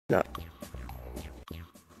No.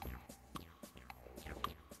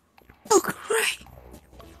 Oh, great.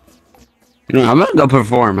 No, I'm gonna go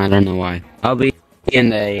perform. I don't know why. I'll be in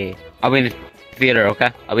the theater.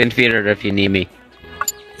 Okay, I'll be in the theater if you need me.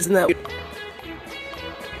 Isn't that weird?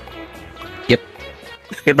 Yep.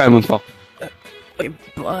 Goodbye, Moonfall. Okay,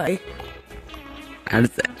 bye. I'm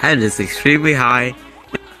just extremely high,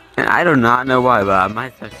 and I do not know why, but I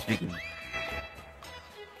might start speaking.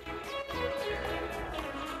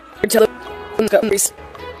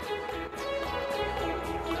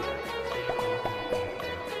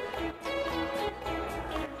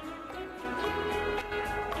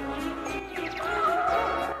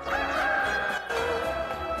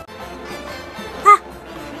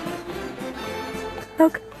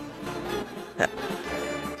 Okay.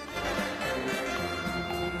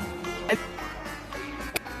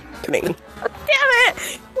 Damn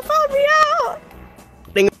it! You found me out!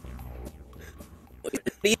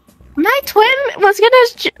 My twin was gonna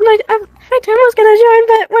my twin was gonna join,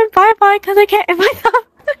 but went bye-bye because I can't invite them.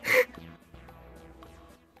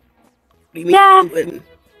 What do you mean? Yeah.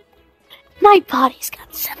 My bodies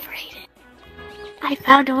got separated. I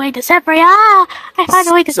found a way to separate. I found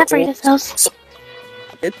a way to separate ourselves.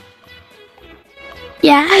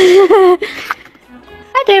 Yeah. I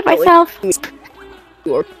did it myself. Yeah.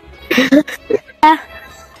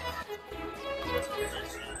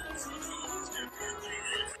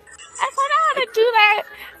 I found out how to do that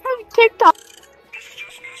from TikTok.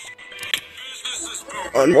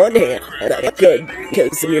 On one hand, that's good,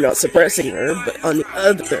 because then you're not suppressing her, but on the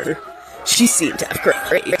other, she seemed to have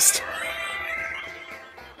crazed.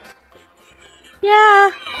 Yeah.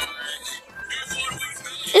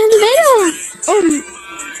 And they don't,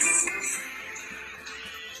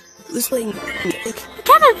 This thing,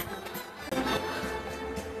 kind of.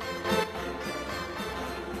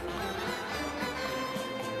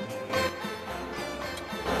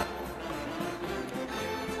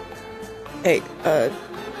 Hey,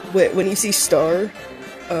 when you see Star,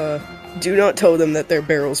 do not tell them that their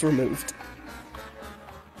barrels were moved.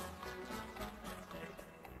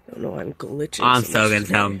 I don't know, I'm glitching. I'm so gonna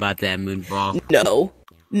tell them about that Moonfall. No.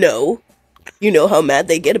 No. You know how mad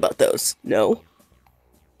they get about those. No.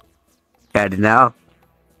 Gotta know.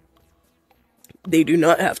 They do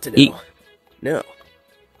not have to know. No.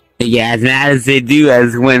 Yeah, as mad as they do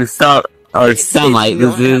as when sunlight They do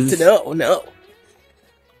not have to know. No.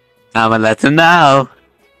 I'm gonna let them know.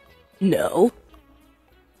 No.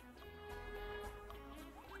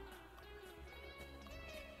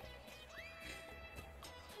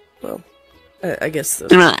 Well, I guess. I'm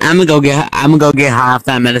gonna go get half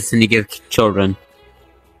that medicine you give children.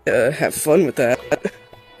 Have fun with that.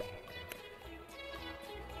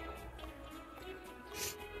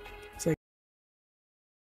 It's like.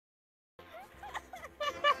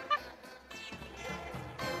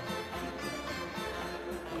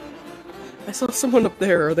 I saw someone up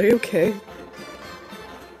there. Are they okay?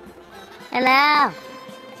 Hello.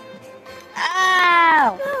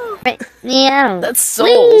 Oh. Yeah. That's Soul.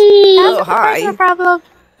 Whee! Oh, hi. No problem.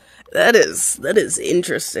 That is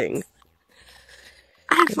interesting.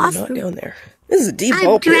 I've I'm lost not them. down there. This is a deep I'm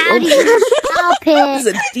ball pit. drowning in a ball pit. This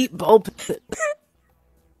is a deep ball pit.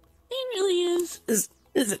 It really is. This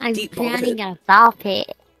is a I'm deep ball drowning pit. in a ball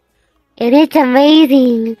pit. And it's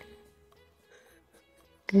amazing.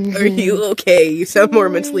 Are you okay? You sound more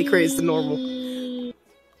mentally crazed than normal.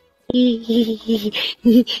 But you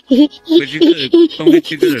good. Don't get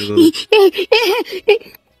you good, Lou.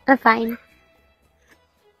 I'm fine.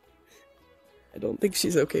 I don't think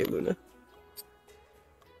she's okay, Luna.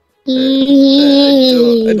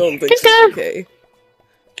 I I don't think she's okay.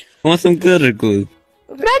 Want some glitter glue?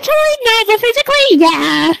 Mentally, not, but physically,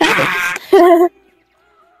 yeah.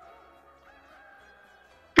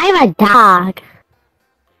 I'm a dog.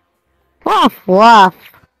 Woof, woof.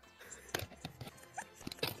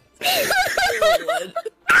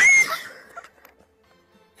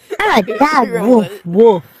 I'm a dog. Woof,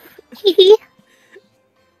 woof.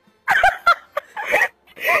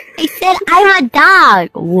 I said I'm a dog.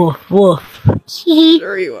 Woof, woof.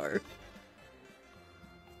 Sure you are.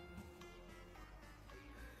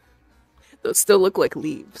 Those still look like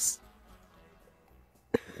leaves.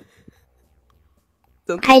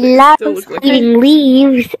 I love eating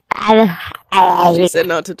leaves. She said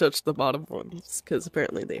not to touch the bottom ones, because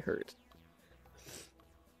apparently they hurt.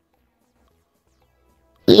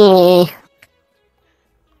 Yeah.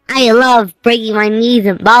 I love breaking my knees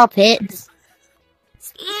in ball pits.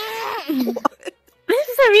 What? This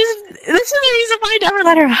is the reason why I never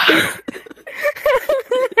let her out.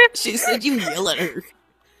 She said you yell at her.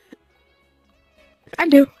 I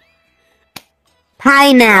do.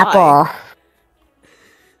 Pineapple.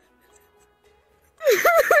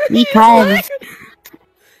 Because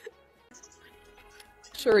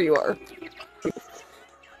Sure you are.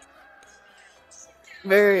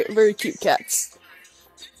 Very, very cute cats.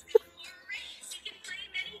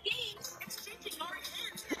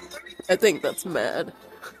 I think that's mad.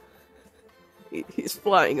 He's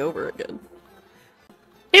flying over again.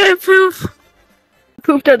 Anyway, poof!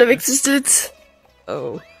 Pooped out of existence.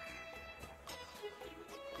 Oh.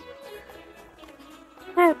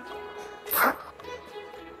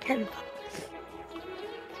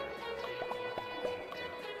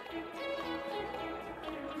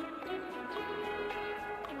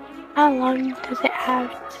 How long does it have?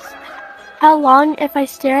 How long if I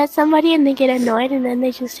stare at somebody and they get annoyed and then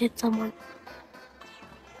they just hit someone?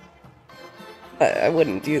 I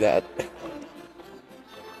wouldn't do that.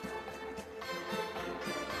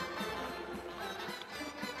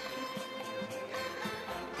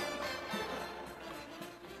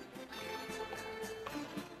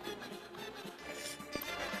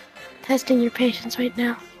 Testing your patience right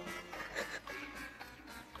now.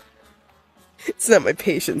 It's not my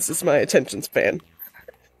patience, it's my attention span.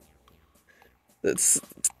 That's...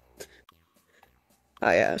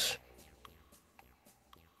 Hi, Ash.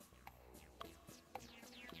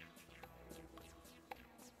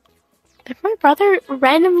 If my brother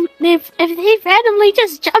if they randomly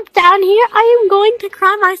just jump down here, I am going to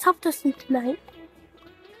cry myself to sleep tonight.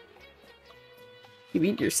 You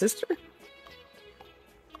mean your sister?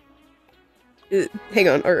 Hang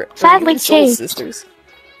on, are Sadly you and Soul changed. sisters?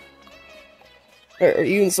 Are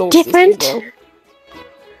you and Soul Different? sisters?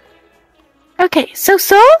 Okay, so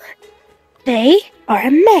they are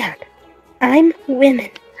a man. I'm women.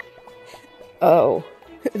 Oh,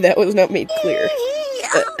 that was not made clear.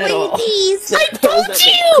 At all. I told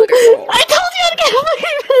you! I told you I'd get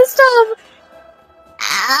fucking pissed off!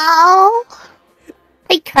 Ow!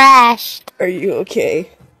 I crashed. Are you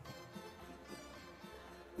okay?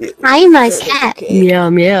 I'm a cat. Okay. Meow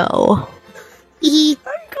meow. I'm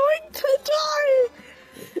going to die!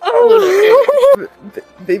 Oh,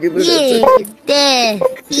 Baby Luna, it's okay.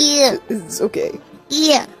 It's okay.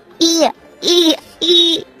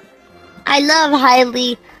 I love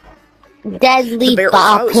highly deadly The barrel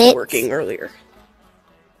ball I was pits. working earlier.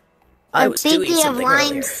 I I'm was doing thinking of something lines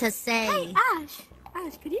earlier. to say. Hey,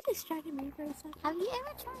 Ash, could you distract me for a second? Have you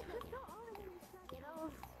ever tried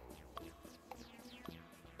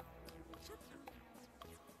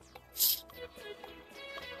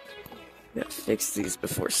Gotta fix these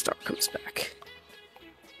before Star comes back.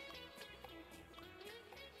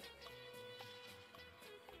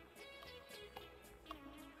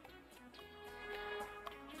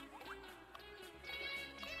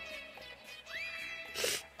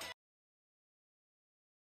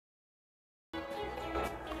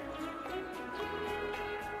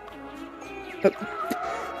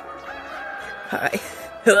 Hi.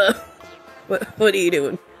 Hello. What are you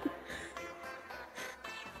doing?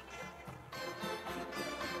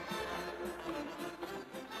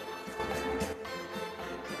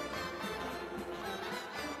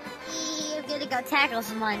 You're gonna go tackle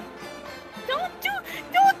someone. Don't do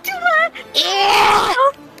that! Yeah!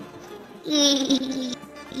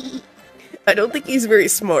 I don't think he's very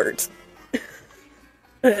smart.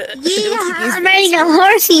 I'm riding a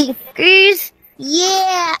horsey, Goose.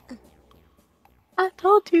 Yeah! I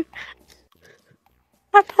told you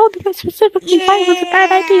that specifically fight was a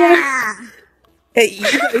bad idea. Hey, you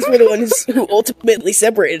guys were the ones who ultimately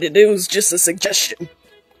separated. It was just a suggestion.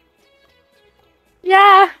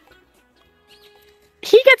 Yeah.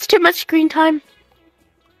 He gets too much screen time.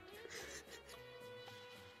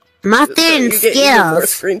 Mustard and You get even more skills.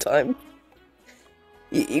 screen time.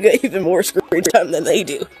 You get even more screen time than they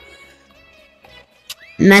do.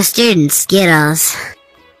 Mustard and Skittles.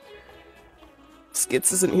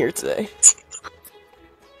 Skits isn't here today.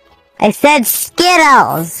 I said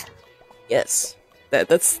Skittles. Yes.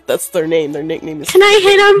 That's their name. Their nickname is Can I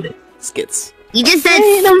hit him? Skits. You just said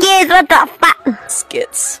Skits. What the fuck?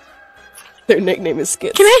 Skits. Their nickname is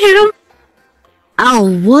Skits. Can I hit him?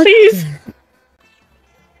 Oh, what? Please.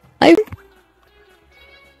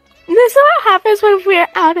 This is what happens when we're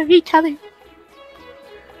out of each other.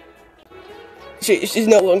 She's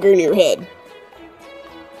no longer in your head.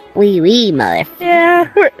 Wee, mother.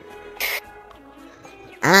 Yeah.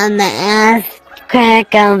 I'm the ass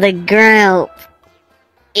crack of the group.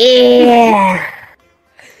 Yeah.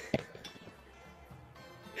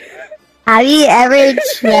 Have you ever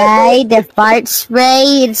tried the fart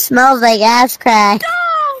spray? It smells like ass crack.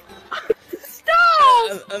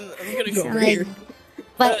 Stop! I'm gonna go over here.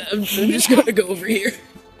 I'm just gonna go over here.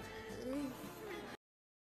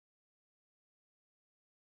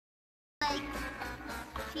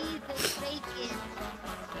 bacon.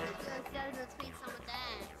 Gotta go tweet some of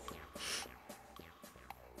that.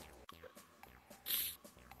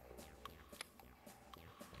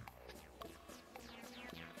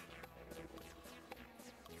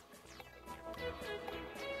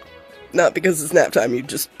 Not because it's nap time, you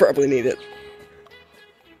just probably need it.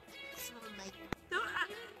 Don't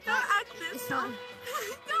act this. Don't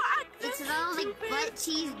act this. It smells like butt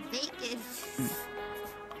cheese bacon.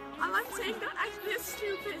 All I'm saying, don't act this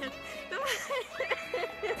stupid.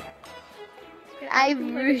 I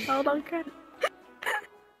Hold on, credit.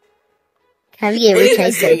 Have you ever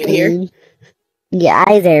tried Saying it here. bacon? Your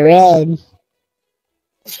eyes are red.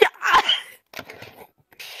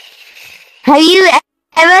 Have you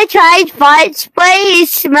ever tried fart spray? It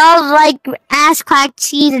smells like ass crack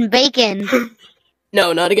cheese and bacon.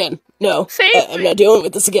 No, not again. No. Same. I'm not dealing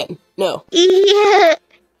with this again. No. Yeah.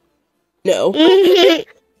 No.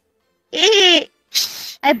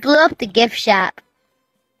 I blew up the gift shop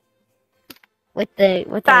with a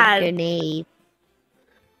Dad. grenade.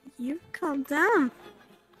 You calm down.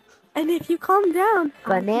 And if you calm down,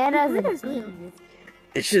 Bananas and glitters. beans.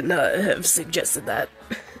 I should not have suggested that.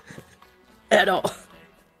 At all.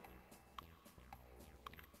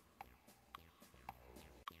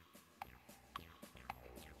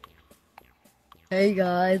 Hey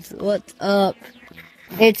guys, what's up?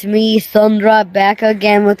 It's me, Sunray, back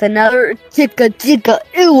again with another chicka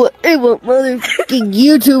ew motherfucking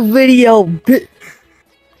YouTube video.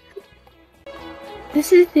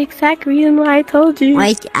 This is the exact reason why I told you.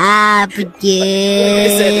 Wake up Like I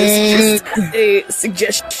said, it's just a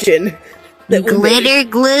suggestion that we made. Glitter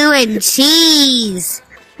glue and cheese.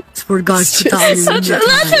 Swear to God, It's just such a-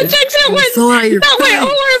 Lots of chicks that went horribly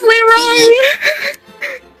wrong.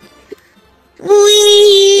 What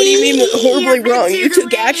do you mean horribly wrong? You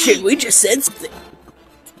took action. We just said something.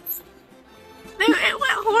 It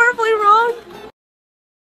went horribly wrong.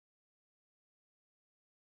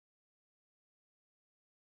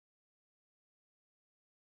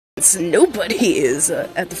 So nobody is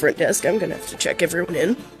at the front desk. I'm gonna have to check everyone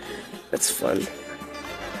in. That's fun.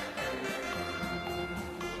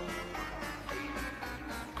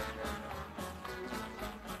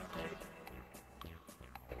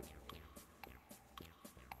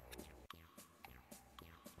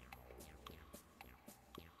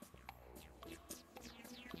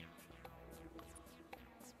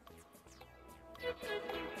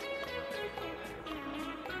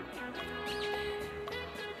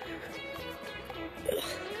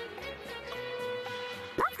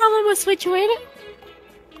 No problem was situated.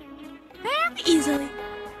 Very easily.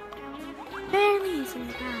 Very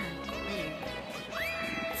easily.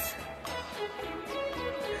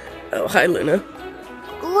 Oh, hi, Luna.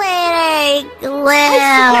 Glitter glue.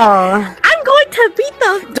 I'm going to beat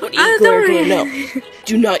them. Don't eat glitter glue. No.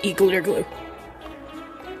 Do not eat glitter glue.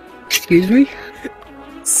 Excuse me?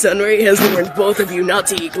 Sunray has warned both of you not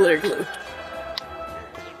to eat glitter glue.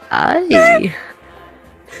 Aye.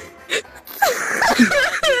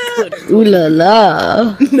 Glitter glue. Ooh la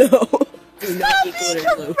la. No. Do not eat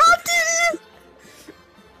glitter glue.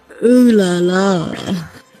 Ooh la la.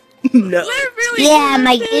 No. Yeah,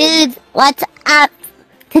 my dudes, what's up?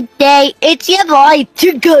 Today, it's your boy,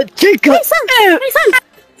 Chicka.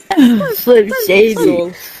 Slim Shady.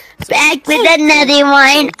 Soul. Back with another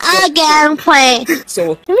one, again play.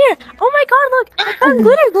 Soul. Come here. Oh my god, look. I found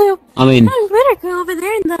glitter glue. I mean, I found glitter glue over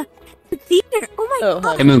there in the theater. Oh my Oh,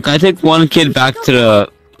 god. hey man, can I take one kid back to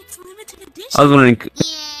the... It's limited edition. I was wondering, can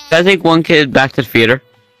I take one kid back to the theater?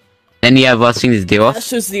 Then you have less things to deal with?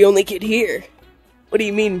 Ash is the only kid here. What do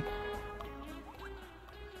you mean?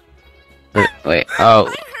 Wait, oh. I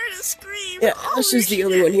heard a scream. Yeah, Ash is the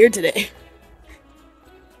only one here today.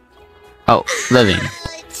 Oh, living.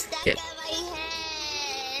 Stuck Shit. on my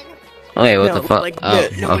head. Wait, what No, the fuck? like, Oh,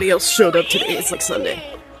 nobody else showed up today. It's like Sunday.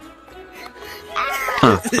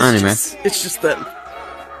 Huh, anyway. It's just them.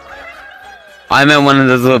 I meant one of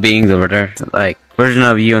those little beings over there. Like, version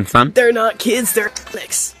of you and Sun. They're not kids, they're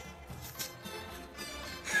Eclipse.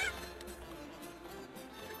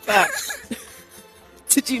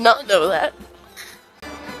 Did you not know that?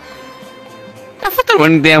 I thought they were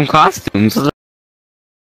wearing damn costumes.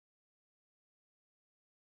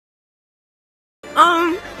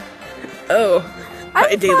 Oh,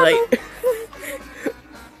 hi, Daylight.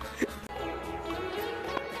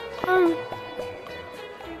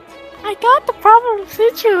 I got the problem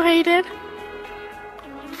situated.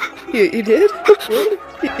 You did? Really?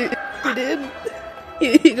 You did?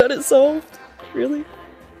 You got it solved? Really?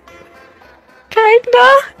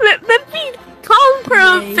 Kinda. Let me calm for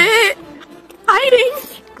a bit.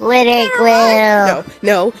 Hiding. Glitter glue.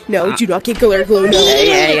 No, do not get glitter glue. No.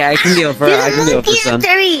 Hey, I can deal for it. I can deal for son.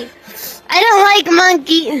 I don't like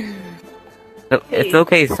monkey. It's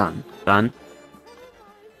okay, son. Son.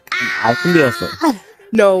 I can deal for it.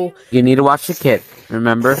 No. You need to watch the kid.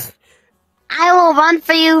 Remember? I will run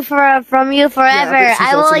from you forever. Yeah, but she's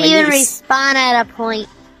I will also my even niece. respawn at a point.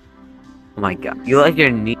 Oh my god. You like your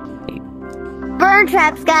knee. Burn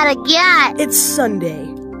Trap's got a yacht. It's Sunday.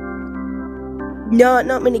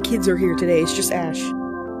 Not many kids are here today. It's just Ash.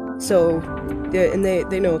 So, yeah, and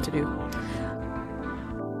they know what to do.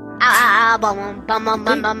 Ow, bum, bum, bum,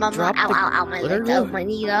 bum, bum, bum, Drop ow, the ow, ow, my glitter legs, glue? oh, my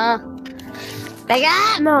knee, Big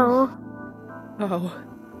up! No. Oh.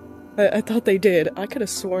 I thought they did. I could have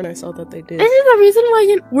sworn I saw that they did. This is the reason why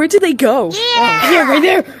you. Where did they go? Yeah! Here, right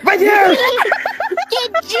there! Right there!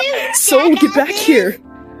 Get you! Soul, get back here!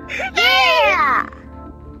 Yeah!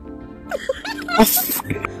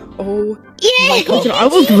 Oh. Yeah! I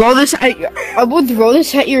will throw this at I will throw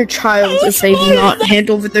this at your child if they do not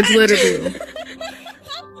handle with the glitter glue.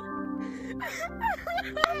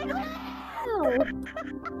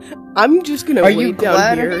 I'm just gonna Are you wait down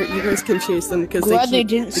glad- here. You guys can chase them because Glad they keep,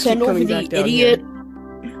 didn't keep send over coming the back down idiot. here.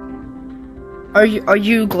 Are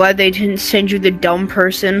you glad they didn't send you the dumb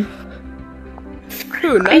person?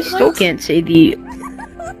 Who, I still Nightlight? can't say the.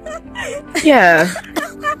 Yeah.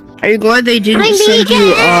 Are you glad they didn't I'm send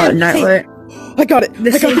you vegan! Nightlight? I got it!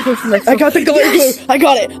 The same person that I got the glitter glue! I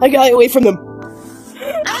got it! I got it away from them!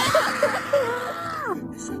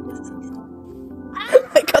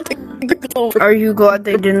 I got the glitter glue! Are you glad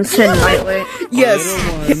they didn't send Nightlight?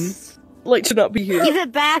 Yes! Light should not be here. Give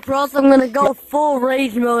it back, or else I'm gonna go full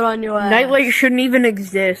rage mode on your ass. Nightlight shouldn't even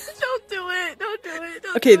exist. Don't do it. Don't do it.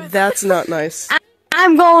 Don't Okay, do it. that's not nice.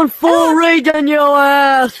 I'm going full rage on your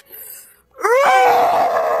ass.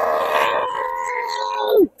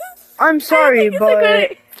 I'm sorry,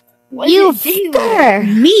 but You fucker!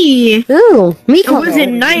 me. Ooh, me It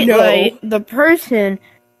wasn't Nightlight, the person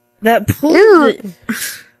that pulled the.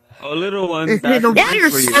 Oh, little one. The That's wire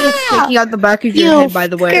for you. sticking out the back of your You head, by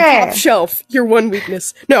the way. fucker. Shelf, your one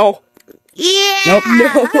weakness. No! Yeah! Nope.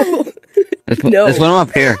 No! No. Let's put him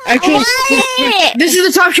up here. Actually, this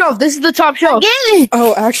is the top shelf. This is the top shelf. Get it!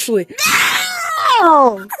 Oh, actually,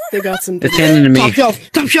 Oh! they got some. It's handing to me. Top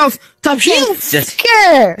shelf. Top shelf. Top shelf. Just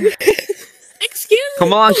Fucker!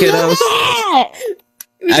 come on, kiddos.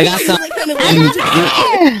 I got some.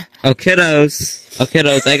 Oh,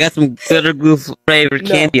 kiddos. I got some glitter glue flavored No.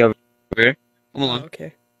 candy over here. Come along.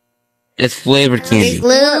 Okay. It's flavored candy.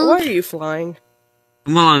 Why are you flying?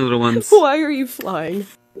 Come along, little ones. Why are you flying?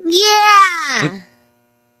 Yeah!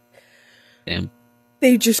 Damn.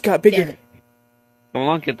 They just got bigger. Come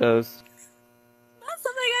along, kiddos. That's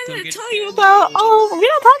something I didn't tell you about. Oh, we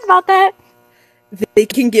don't talk about that. They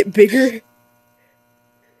can get bigger.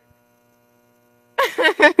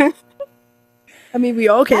 I mean, we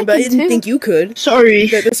all can, but I can didn't too. think you could. Sorry.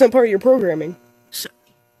 That's not part of your programming.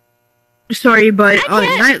 Sorry, but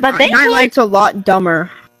can't, but they Nightlight's a lot dumber.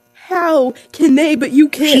 How can they, but you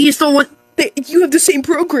can't? He's the one. You have the same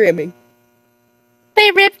programming. They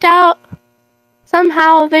ripped out.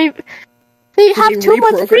 Somehow they have too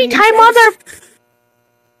much free reprogram time on their. themselves?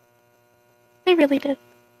 They really did.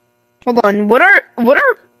 Hold on. What are?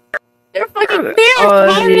 They're fucking weird.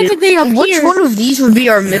 They appear. Which one of these would be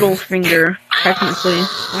our middle finger? Technically,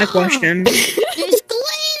 my question. This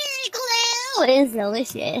glitter glue is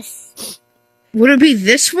delicious. Would it be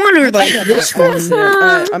this one or like this one?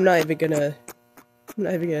 I'm not even gonna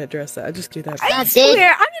address that. I just do that. I That's it.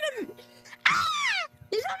 swear, I'm gonna.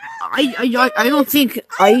 I don't think.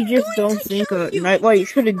 I just don't think a Nightlight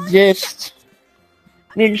should exist.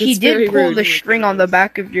 I mean, he That's very did pull rude. the string on the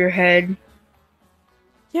back of your head.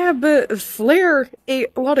 Yeah, but Flare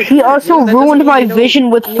ate a lot of. He glitter also glue. That ruined doesn't my mean they vision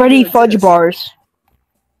don't with need Freddy to Fudge exist. bars.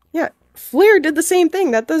 Yeah, Flare did the same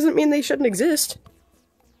thing. That doesn't mean they shouldn't exist.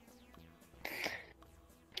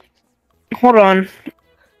 Hold on.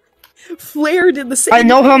 Flare did the same. I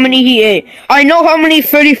know how many he ate. I know how many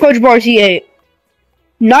Freddy Fudge bars he ate.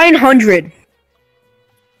 900.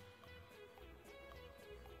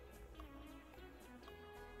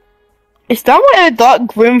 Is that why I thought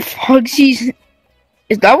Grimm Foxy's...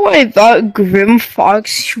 Is that why I thought Grimm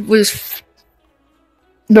Fox was...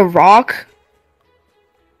 The Rock?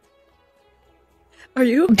 Are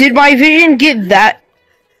you? Did my vision get that?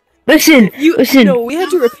 Listen, listen. No, we had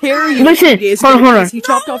to repair you. Listen, a few days hold on, ago hold on. because he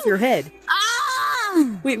chopped off your head.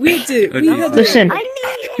 Wait, we had to Listen.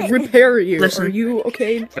 repair you. Listen. Are you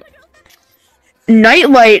okay?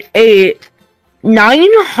 Nightlight ate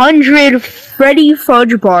 900 Freddy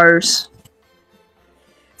Fudge bars.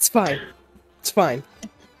 It's fine. It's fine.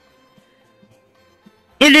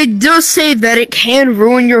 And it does say that it can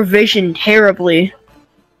ruin your vision terribly.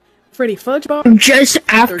 Freddy Fudge Bomb? Just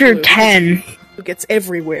after 10. It gets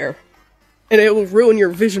everywhere. And it will ruin your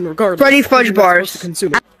vision regardless. Freddy Fudge You're not Bars. supposed to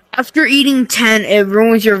consume it. After eating 10, it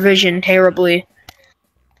ruins your vision terribly.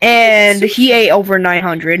 And he ate over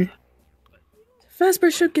 900.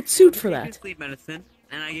 Fazbear should get sued for that. Sleep medicine,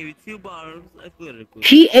 and I gave you 2 bottles of glitter glue.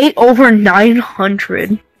 He ate over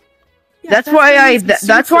 900. Yeah, That's why I needs to be sued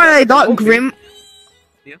that's for why that, I but thought won't be. Grimm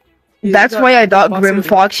Yeah. That's why I thought Grimm Possibility.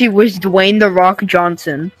 Foxy was Dwayne the Rock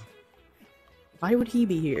Johnson. Why would he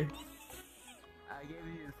be here? I gave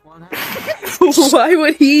you this one. Why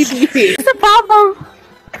would he be here? What's the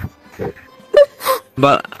problem?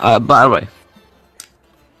 But by the way.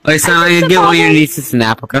 Okay, so I'm gonna get one of your nieces a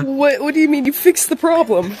nap, okay? What do you mean you fixed the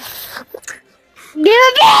problem? Give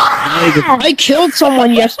it back! I killed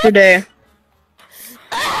someone yesterday.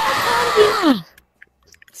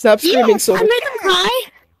 Stop screaming so I made them cry.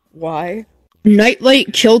 Why?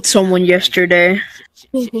 Nightlight killed someone yesterday.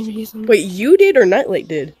 Wait, you did or Nightlight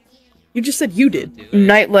did? You just said you did.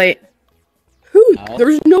 Nightlight. Who?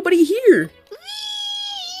 There's nobody here.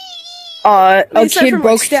 A Except kid for my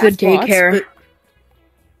broke the staff bots, daycare. but-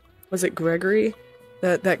 Was it Gregory?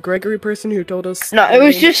 That Gregory person who told us? No, it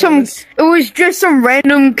was just some. It was just some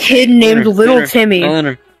random kid named Little Timmy.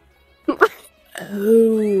 Lunar. Oh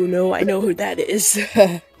no, I know who that is.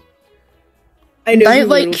 I know who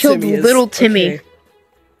Nightlight killed Timmy is. Little Timmy. Okay.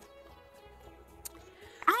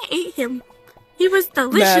 I ate him. He was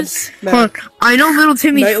delicious. Mad. I know Little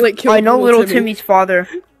Timmy's. Nightlight killed I know Little Little Timmy. Timmy's father.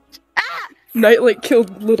 Nightlight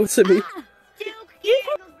killed Little Timmy.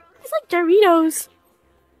 It's like Doritos.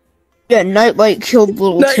 Yeah, Nightlight killed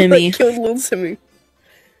Little Timmy. Nightlight killed Little Timmy.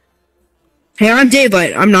 Hey, I'm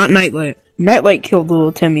Daylight. I'm not Nightlight. Nightlight killed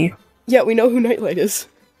Little Timmy. Yeah, we know who Nightlight is.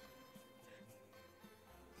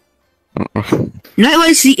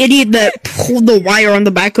 Nightlight's the idiot that pulled the wire on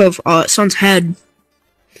the back of Sun's head.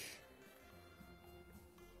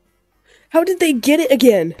 How did they get it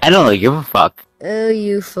again? I don't give a fuck. Oh,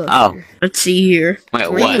 you fuck. Oh, Let's see here. wait,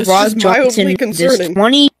 Dwayne what? This Rock is mildly Johnson did this concerning.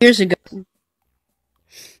 20 years ago.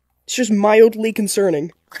 It's just mildly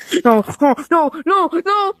concerning. No,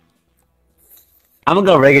 no. I'm gonna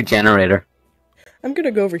go rig a generator. I'm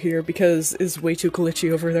gonna go over here because it's way too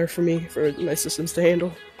glitchy over there for me, for my systems to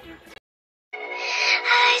handle.